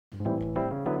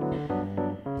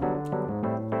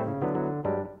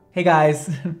Hey guys.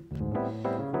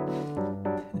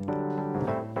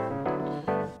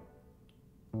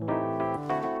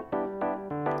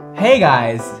 Hey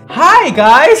guys. Hi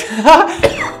guys.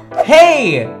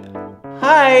 Hey.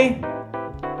 Hi.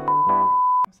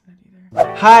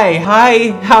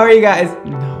 Hi. How are you guys?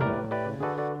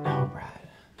 No, Brad.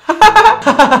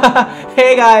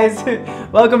 Hey guys.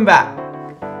 Welcome back.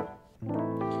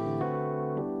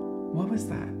 What was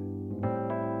that?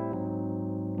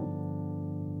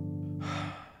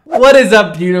 What is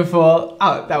up, beautiful?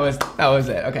 Oh, that was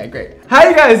it. Okay, great. How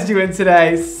you guys doing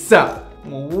today? So,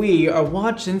 we are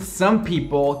watching some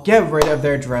people get rid of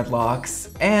their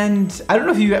dreadlocks. And I don't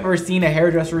know if you've ever seen a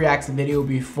hairdresser reacts video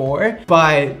before,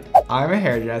 but I'm a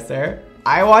hairdresser.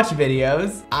 I watch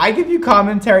videos, I give you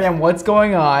commentary on what's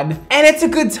going on, and it's a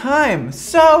good time.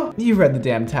 So, you read the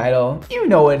damn title, you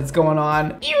know what's going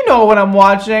on, you know what I'm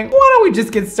watching. Why don't we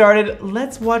just get started?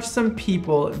 Let's watch some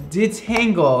people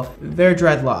detangle their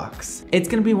dreadlocks. It's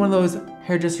gonna be one of those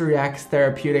hairdresser reacts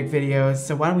therapeutic videos,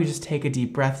 so why don't we just take a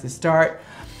deep breath to start.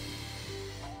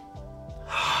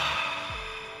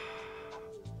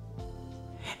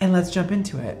 And let's jump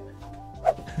into it.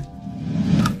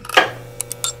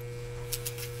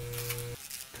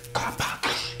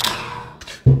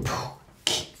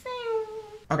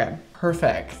 Okay,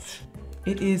 perfect.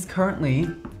 It is currently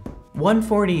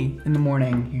 1:40 in the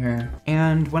morning here.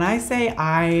 And when I say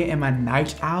I am a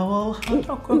night owl,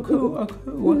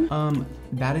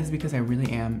 that is because I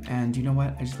really am. And you know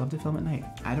what? I just love to film at night.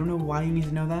 I don't know why you need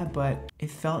to know that, but it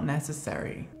felt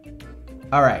necessary.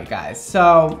 All right, guys,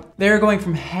 so they're going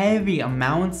from heavy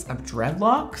amounts of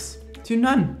dreadlocks to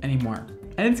none anymore.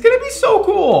 And it's gonna be so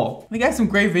cool. We got some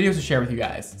great videos to share with you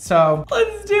guys. So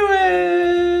let's do it.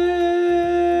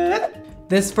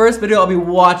 This first video I'll be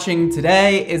watching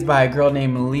today is by a girl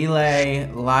named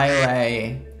Lile.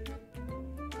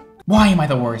 Why am I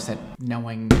the worst at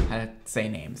knowing how to say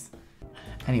names?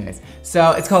 Anyways,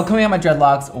 so it's called Coming Out My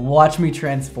Dreadlocks, Watch Me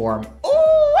Transform.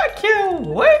 Oh, I can't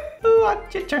wait to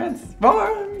watch you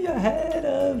transform your head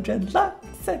of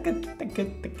dreadlocks. I'm tired of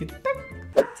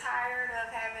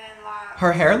having locks.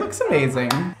 Her hair looks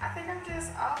amazing. I think I'm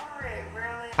just over it,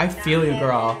 really. I feel you,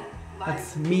 girl.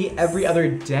 That's me every other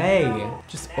day.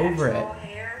 Just over it.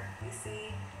 Hair, you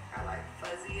see how like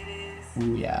fuzzy it is.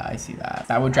 Ooh, yeah, I see that.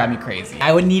 That would drive me crazy.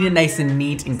 I would need it nice and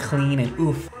neat and clean and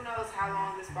oof. Who knows how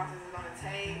long this process is gonna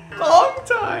take? Long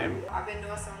time. I've been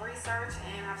doing some research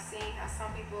and I've seen how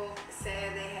some people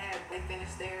said they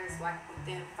finished theirs like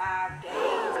within 5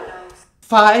 days.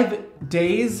 5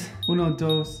 days? 1,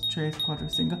 2, 3, 4,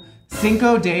 5.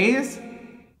 5 days?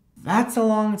 That's a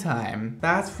long time.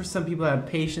 That's for some people that have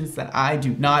patience that I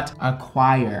do not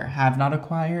acquire. Have not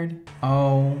acquired?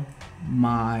 Oh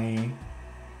my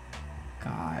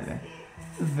God.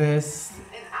 This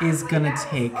is gonna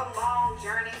take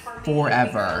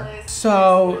forever.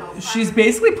 So she's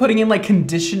basically putting in like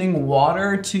conditioning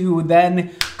water to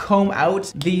then comb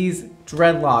out these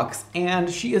dreadlocks, and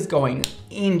she is going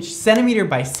centimeter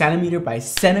by centimeter by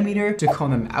centimeter to comb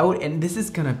them out, and this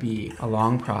is gonna be a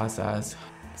long process.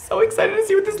 So excited to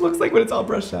see what this looks like when it's all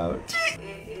brushed out.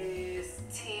 It is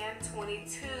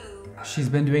 10:22. She's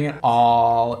been doing it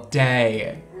all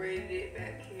day. Braided it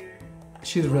back here.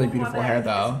 She has really beautiful hair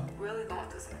though. Really going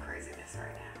through some craziness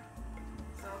right now.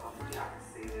 So hopefully y'all can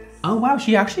see this. Oh wow,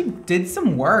 she actually did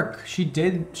some work. She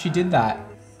did that.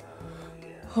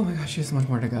 Oh my gosh, she has so much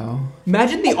more to go.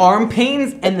 Imagine the arm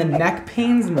pains and the neck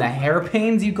pains and the hair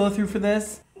pains you go through for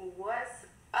this. What's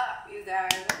up, you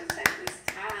guys? Let me take this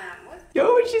time.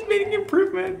 Yo, she's making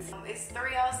improvements. It's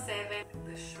 3:07.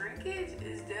 The shrinkage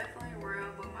is definitely real,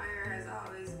 but my hair has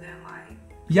always been like...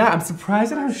 Yeah, I'm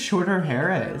surprised at how short her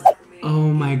hair is.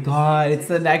 Oh my God, it's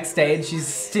the next day and she's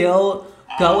still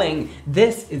going.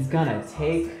 This is gonna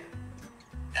take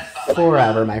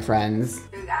forever, my friends.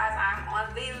 You guys, I'm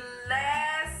on the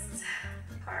last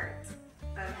part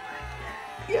of my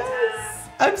hair. Yes,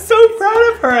 I'm so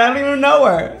proud of her. I don't even know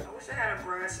her. I wish I had a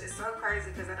brush. It's so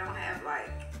crazy because I don't have like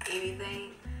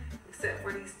anything except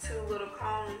for these 2 little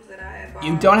combs that I have bought.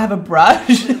 You don't have a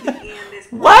brush?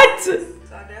 What?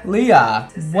 Leah,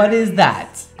 what is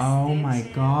that? Oh my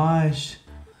gosh.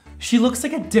 She looks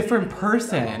like a different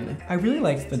person. I really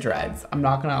liked the dreads, I'm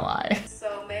not gonna lie.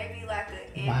 So maybe like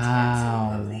an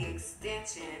Wow. of the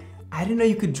extension. I didn't know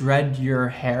you could dread your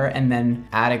hair and then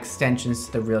add extensions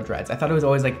to the real dreads. I thought it was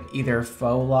always like either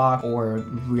faux lock or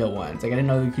real ones. Like I didn't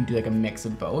know you could do like a mix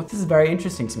of both. This is very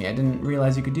interesting to me. I didn't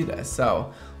realize you could do this.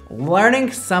 So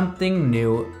learning something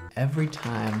new every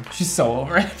time. She's so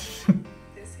over it.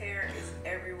 This hair is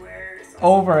everywhere. It's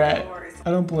Over it.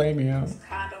 I don't blame you. It's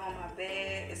kind of on my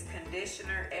bed. It's conditioned.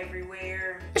 conditioner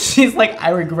everywhere. She's like, I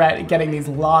regret getting these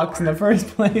locks in the first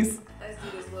place. Let's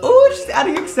do this little Oh, she's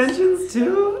adding extensions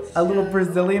too. A little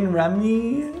Brazilian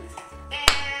Remy.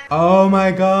 Oh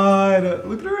my God,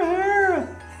 look at her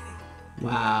hair.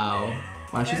 Wow.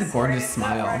 Wow, she's a gorgeous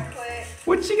smile.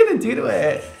 What's she gonna do to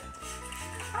it?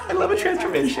 I love a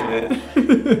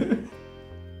transformation.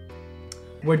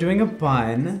 We're doing a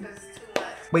bun.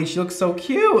 Wait, she looks so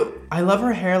cute. I love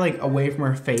her hair like away from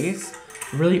her face.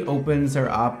 It really opens her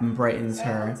up and brightens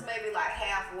her. It's maybe like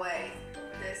halfway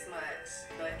this much,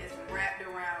 but it's wrapped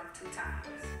around 2 times.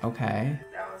 Okay.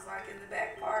 That was like in the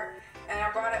back part. And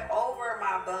I brought it over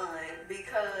my bun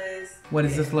because... What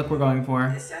is this look we're going for?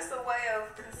 It's just a way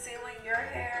of concealing your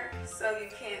hair so you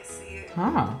can't see it.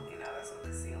 Huh. You know, that's what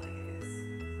concealing is.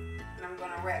 And I'm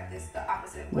gonna wrap this the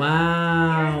opposite way.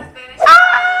 Wow. Here's the finished product.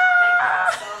 Thank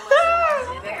y'all so much for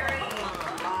watching. Very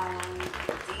long,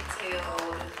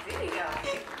 detailed video.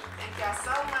 Thank y'all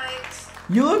so much.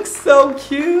 You look so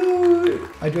cute.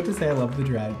 I do have to say I love the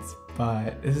dreads,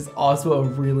 but this is also a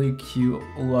really cute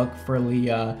look for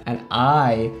Leah, and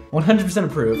I 100%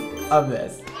 approve of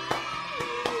this.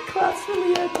 Claps for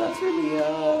Leah, claps for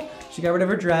Leah. She got rid of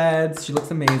her dreads. She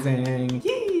looks amazing.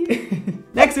 Yay.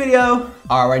 Next video.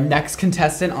 Our next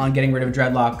contestant on getting rid of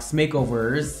dreadlocks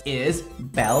makeovers is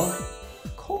Belle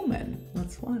Coleman.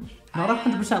 Let's watch. Not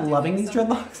 100% loving these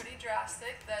dreadlocks. Pretty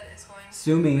drastic that is going to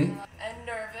Sue me. and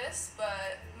nervous,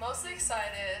 but mostly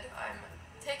excited. I'm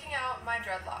taking out my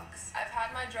dreadlocks. I've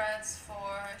had my dreads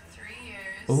for 3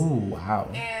 years. Oh, wow.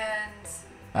 And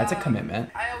That's a commitment.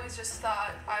 I always just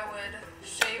thought I would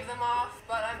shave them off,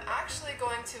 but I'm actually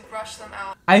going to brush them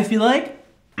out. I feel like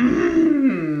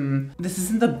this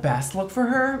isn't the best look for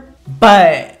her,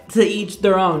 but to each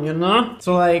their own, you know?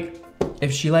 So like,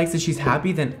 if she likes it, she's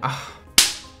happy, then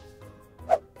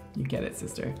you get it,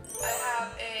 sister. I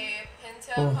have a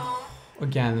pintail comb.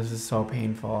 Again, this is so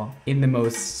painful. In the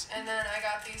most... And then I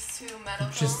got these 2 metal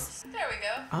Just- combs. There we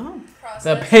go. Oh. Process.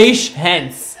 The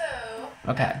patience. So,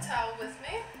 Okay. I have a towel with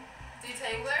me,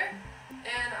 detangler,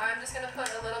 and I'm just gonna put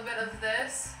a little bit of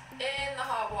this in the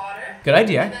hot water. Good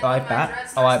idea. And then I like when my that. dread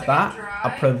I like starts to that. get dry,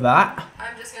 I'll put that.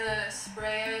 I'm just gonna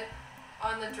spray it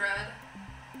on the dread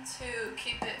to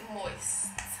keep it moist.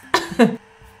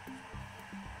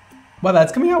 Wow,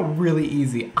 that's coming out really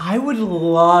easy. I would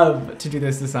love to do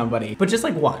this to somebody, but just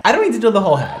like one. I don't need to do the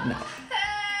whole head, no.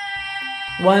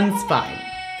 Hey! One's fine.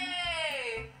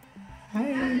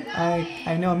 Hey! Hi,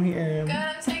 I know I'm here. Good,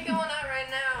 I'm taking one out right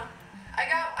now. I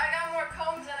got more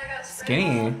combs than I got spray.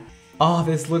 Skinny. Oh,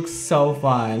 this looks so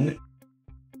fun.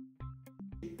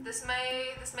 This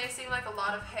may seem like a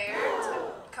lot of hair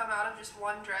to come out of just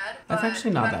one dread. That's but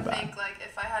actually not you gotta that bad. think, like,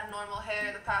 if I had normal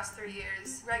hair the past 3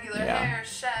 years, regular Yeah. hair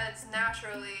sheds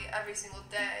naturally every single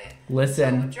day. So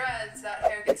Listen. with dreads, that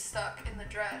hair gets stuck in the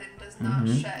dread and does not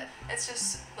shed. It's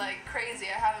just like crazy.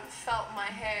 I haven't felt my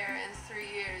hair in 3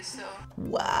 years, so.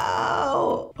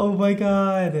 Wow. Oh my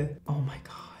God. Oh my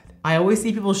God. I always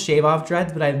see people shave off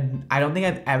dreads, but I don't think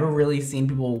I've ever really seen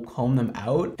people comb them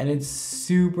out. And it's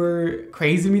super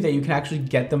crazy to me that you can actually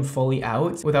get them fully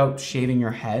out without shaving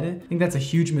your head. I think that's a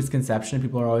huge misconception.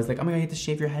 People are always like, oh my God, you have to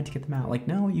shave your head to get them out. Like,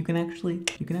 no, you can actually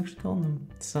comb them.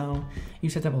 So you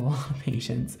just have to have a lot of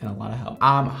patience and a lot of help.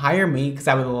 Hire me, because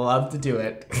I would love to do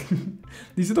it.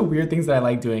 These are the weird things that I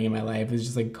like doing in my life, is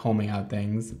just like combing out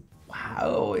things.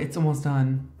 Wow, it's almost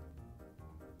done.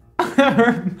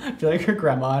 I feel like her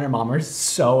grandma and her mom are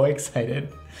so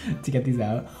excited to get these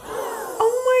out.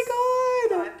 Oh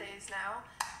my God. 5 days now.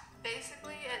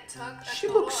 Basically, it took a She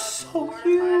total looks of so 4 to 5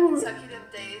 cute.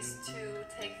 consecutive days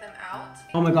to take them out.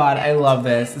 Oh my God, I And love what's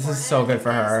this. really This is so good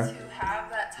for important her. is to have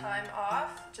that time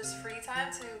off, just free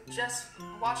time to just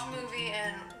watch a movie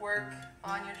and work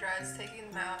on your dreads, taking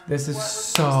them out. This is What was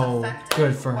so most effective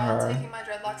good for while her. taking my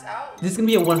dreadlocks out. This is gonna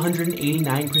be a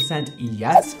 189%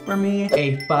 yes for me,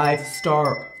 a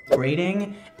 5-star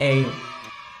rating, a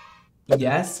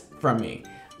yes from me.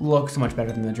 Looks so much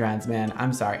better than the dreads, man.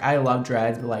 I'm sorry, I love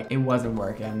dreads, but like, it wasn't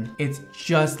working. It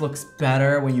just looks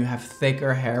better when you have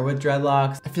thicker hair with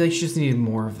dreadlocks. I feel like she just needed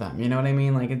more of them, you know what I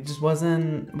mean? Like, it just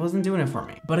wasn't doing it for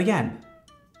me. But again,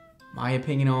 my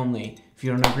opinion only. If you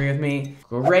don't agree with me,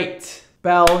 great.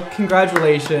 Belle,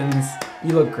 congratulations.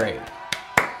 You look great.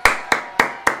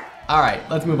 All right,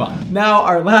 let's move on. Now,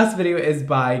 our last video is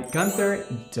by Gunther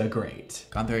the Great.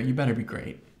 Gunther, you better be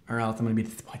great, or else I'm gonna be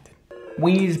disappointed.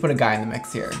 We need to put a guy in the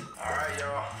mix here. All right,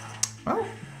 y'all. Oh,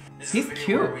 This he's is the video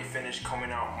cute. where we finished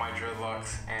combing out my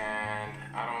dreadlocks, and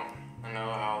I don't know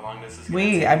how long this is gonna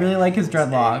Wait, take. I really like his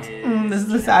dreadlocks. This is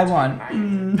the sad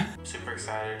one. Super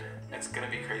excited. It's gonna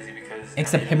be crazy because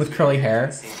Except him with curly hair.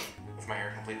 with my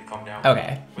hair completely to calm down.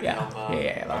 Okay. With Yeah. the help of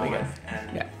Yeah, that'll my be good. wife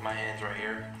and Yeah. my hands right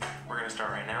here. We're gonna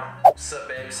start right now. What's up,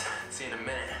 babes? See you in a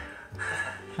minute.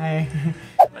 Hi.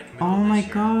 Like Oh middle of my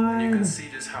this year. And you God. can see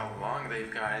just how long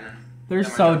they've gotten. They're Yeah,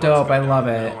 my so dreadlocks dope. go I down love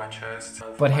the middle it. of my chest.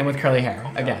 But him with curly hair,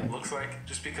 Calm down. again. Looks like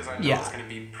just because I know Yeah. it's gonna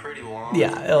be pretty long.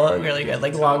 Yeah, it'll look really good.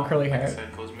 Like long curly Like I hair. said,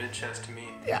 it goes mid chest to me.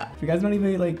 Yeah. If you guys know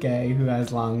anybody like gay who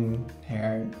has long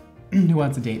hair who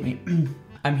wants to date me,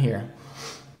 I'm here.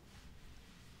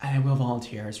 And I will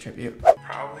volunteer as tribute.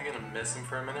 Probably gonna miss him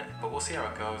for a minute, but we'll see how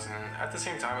it goes. And at the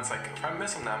same time, it's like if I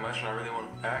miss him that much and I really want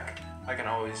him back, I can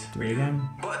always Do it again.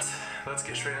 But let's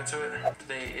get straight into it.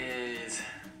 Today is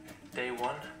day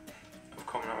 1 of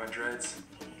combing out my dreads.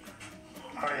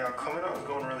 Oh yeah, combing out is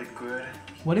going really good.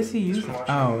 What is he using?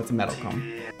 Oh, it's a metal comb.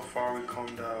 So far we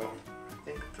combed out, I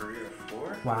think 3 or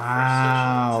 4.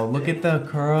 Wow, look at the How big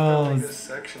this curls.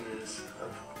 section is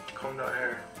of combed out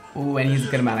hair. Ooh, and he has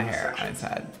a good amount of hair on his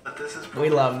head. But this is We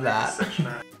love that. section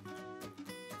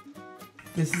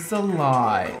This is a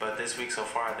lot. But this week so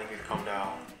far, I think we've combed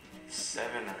out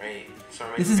 7 or 8. So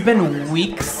This has been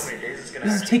weeks.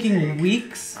 This is taking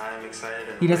weeks. I'm excited.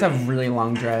 And He does ready. have really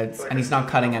long dreads, and he's not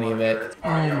cutting any of it. Oh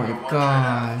my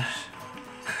gosh.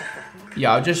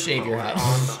 Yo, just shave your head.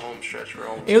 On the home stretch, we're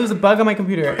almost It was a bug on my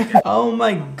computer. Oh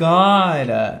my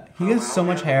god. He has so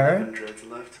much hair. dreads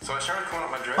left. So I started combing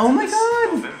out my dreads Oh my this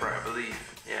god. November, I believe.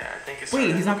 Yeah, I think it's.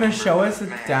 Wait, he's not gonna show us it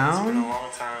Man, down? It's been a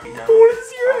long time. What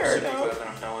is your I'm hair super now? glad that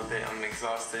I'm done with it. I'm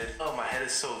exhausted. Oh, my head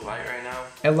is so light right now.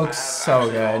 It looks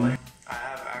so good. I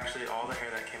have actually all the hair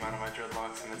that came out of my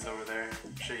dreadlocks, and it's over there.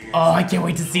 Show you guys. Oh, I can't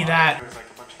wait to see that. There's like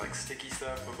a bunch of like sticky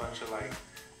stuff, a bunch of like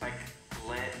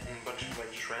lint, and a bunch of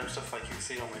like shred stuff like you can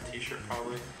see on my t-shirt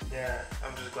probably. Yeah,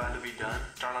 I'm just glad to be done.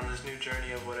 Start on this new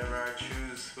journey of whatever I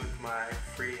choose with my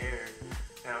free hair.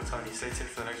 And I'm telling you, stay tuned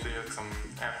for the next video because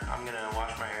I'm gonna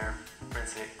wash my hair,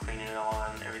 rinse it, clean it all,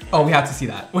 and everything. Oh, we have to see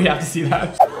that. We have to see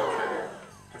that.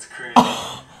 That's crazy.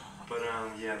 But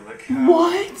yeah, look how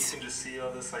What? you can just see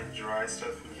all this like dry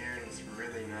stuff in here, and it's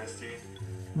really nasty.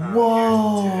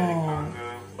 Whoa.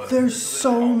 There's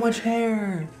so much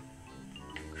hair.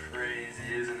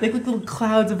 Crazy, isn't They it? look like little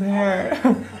clouds of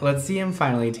hair. Let's see him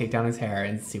finally take down his hair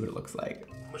and see what it looks like.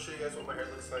 I'm gonna show you guys what my hair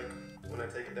looks like when I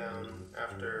take it down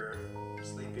after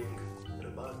sleeping in a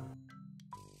bun.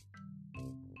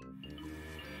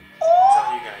 I'm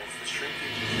telling you guys, the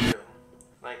shrinkage is real.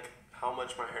 Like how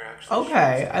much my hair actually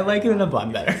Okay, shrinks. I like it in a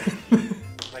bun better.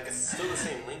 Like it's still the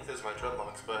same length as my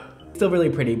dreadlocks, but Still really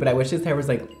pretty, but I wish his hair was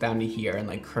like down to here and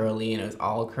like curly and it was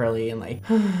all curly and like,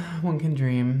 one can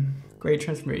dream. Great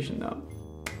transformation though.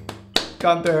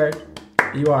 Gunther,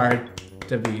 you are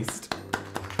the beast.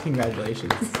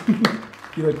 Congratulations.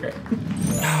 You look great.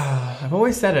 I've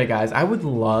always said it, guys. I would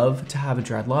love to have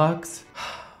dreadlocks.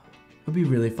 It would be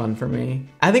really fun for me.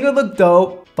 I think it would look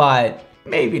dope, but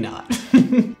maybe not.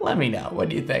 Let me know. What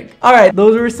do you think? All right,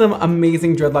 those were some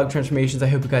amazing dreadlock transformations. I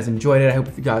hope you guys enjoyed it. I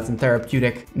hope you got some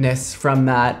therapeuticness from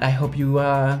that. I hope you,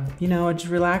 you know, it just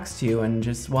relaxed you, and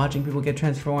just watching people get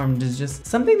transformed is just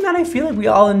something that I feel like we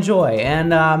all enjoy.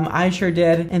 And I sure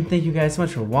did. And thank you guys so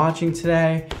much for watching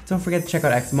today. Don't forget to check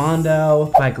out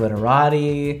Xmondo by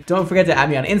Glitterati. Don't forget to add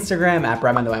me on Instagram at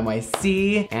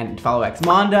BradmondoNYC and follow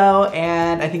Xmondo.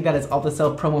 And I think that is all the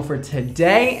self promo for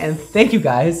today. And thank you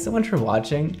guys so much for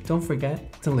watching. Don't forget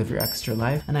to live your extra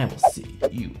life, and I will see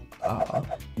you all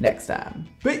next time.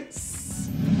 Peace.